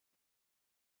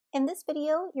In this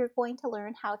video, you're going to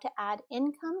learn how to add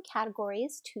income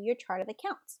categories to your chart of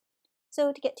accounts.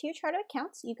 So to get to your chart of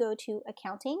accounts, you go to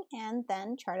Accounting and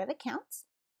then Chart of Accounts.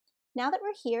 Now that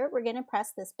we're here, we're going to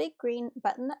press this big green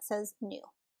button that says New.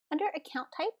 Under Account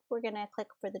Type, we're going to click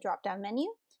for the drop-down menu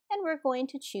and we're going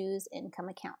to choose Income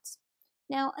Accounts.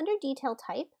 Now under Detail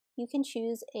Type, you can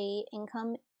choose a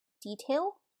income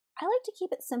detail. I like to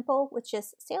keep it simple with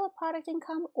just sale of product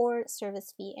income or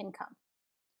service fee income.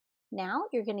 Now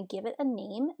you're going to give it a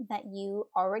name that you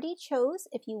already chose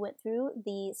if you went through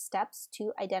the steps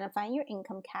to identifying your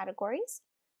income categories.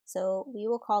 So we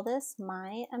will call this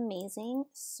My Amazing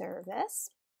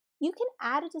Service. You can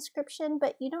add a description,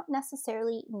 but you don't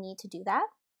necessarily need to do that.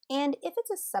 And if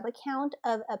it's a sub-account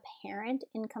of a parent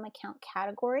income account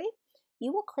category,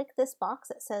 you will click this box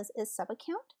that says Is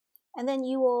Sub-Account, and then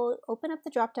you will open up the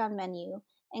drop-down menu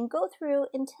and go through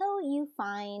until you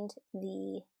find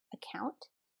the account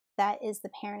that is the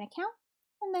parent account,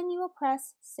 and then you will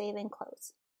press Save and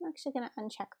Close. I'm actually going to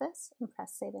uncheck this and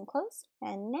press Save and Close,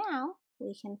 and now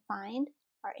we can find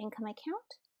our income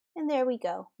account, and there we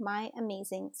go, My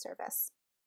Amazing Service.